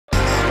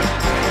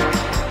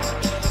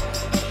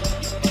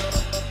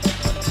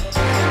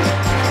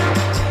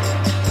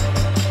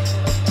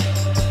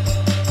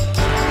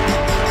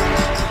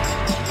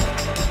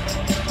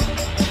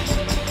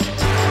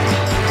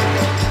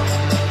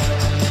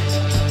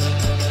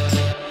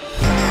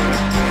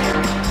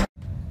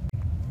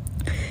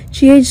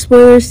GH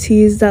spoilers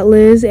tease that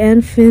Liz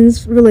and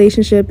Finn's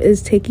relationship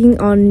is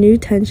taking on new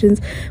tensions,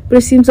 but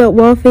it seems that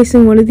while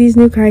facing one of these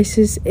new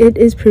crises, it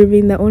is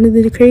proving that one of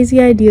the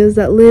crazy ideas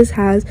that Liz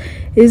has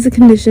is the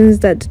conditions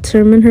that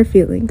determine her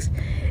feelings.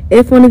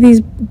 If one of these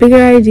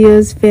bigger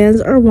ideas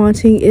fans are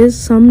wanting is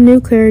some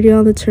new clarity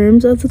on the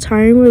terms of the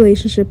tiring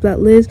relationship that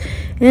Liz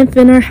and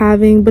Finn are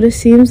having, but it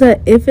seems that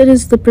if it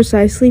is the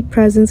precisely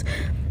presence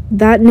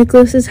that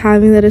Nikolas is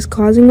having that is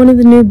causing one of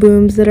the new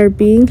booms that are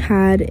being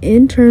had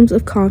in terms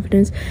of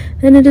confidence,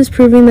 then it is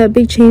proving that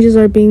big changes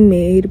are being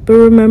made. But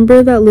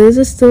remember that Liz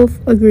is still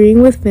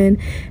agreeing with Finn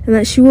and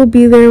that she will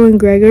be there when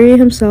Gregory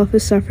himself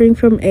is suffering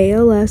from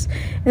ALS,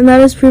 and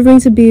that is proving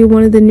to be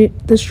one of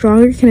the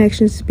stronger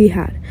connections to be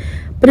had.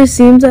 But it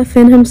seems that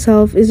Finn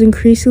himself is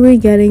increasingly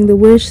getting the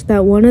wish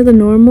that one of the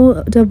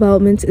normal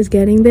developments is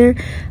getting there,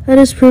 that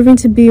is proving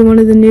to be one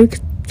of the new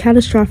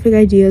catastrophic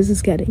ideas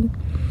is getting.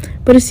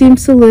 But it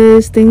seems to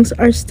Liz, things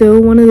are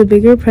still one of the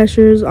bigger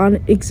pressures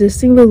on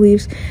existing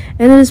beliefs,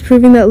 and it is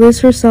proving that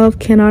Liz herself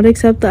cannot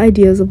accept the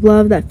ideas of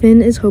love that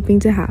Finn is hoping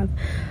to have.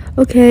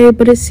 Okay,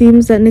 but it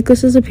seems that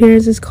Nikolas's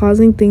appearance is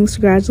causing things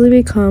to gradually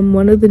become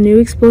one of the new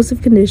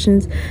explosive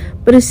conditions,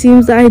 but it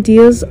seems the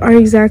ideas are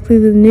exactly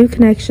the new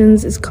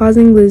connections is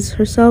causing Liz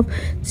herself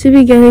to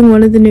be getting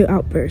one of the new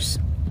outbursts.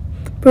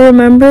 But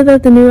remember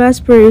that the new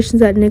aspirations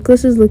that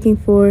Nikolas is looking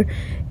for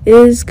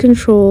is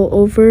control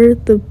over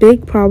the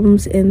big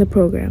problems in the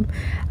program.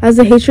 As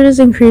the hatred is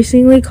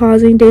increasingly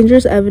causing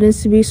dangerous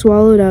evidence to be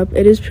swallowed up,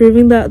 it is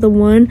proving that the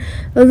one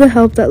of the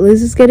help that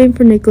Liz is getting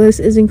for Nikolas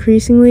is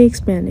increasingly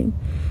expanding.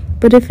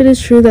 But if it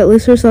is true that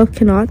Liz herself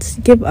cannot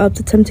give up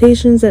the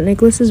temptations that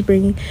Nikolas is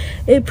bringing,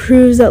 it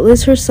proves that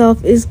Liz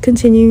herself is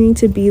continuing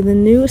to be the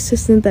new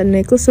assistant that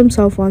Nikolas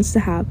himself wants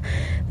to have.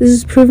 This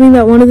is proving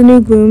that one of the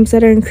new glooms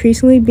that are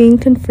increasingly being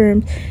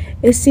confirmed,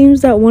 it seems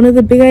that one of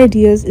the big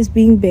ideas is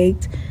being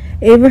baked.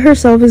 Ava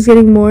herself is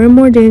getting more and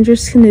more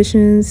dangerous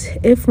conditions.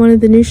 If one of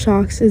the new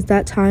shocks is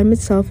that time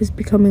itself is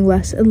becoming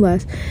less and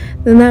less,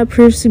 then that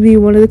proves to be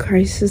one of the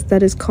crises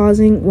that is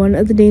causing one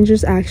of the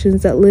dangerous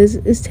actions that Liz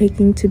is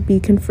taking to be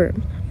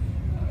confirmed.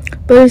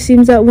 But it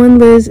seems that when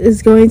Liz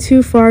is going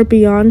too far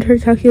beyond her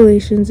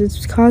calculations,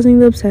 it's causing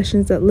the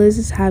obsessions that Liz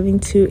is having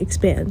to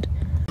expand.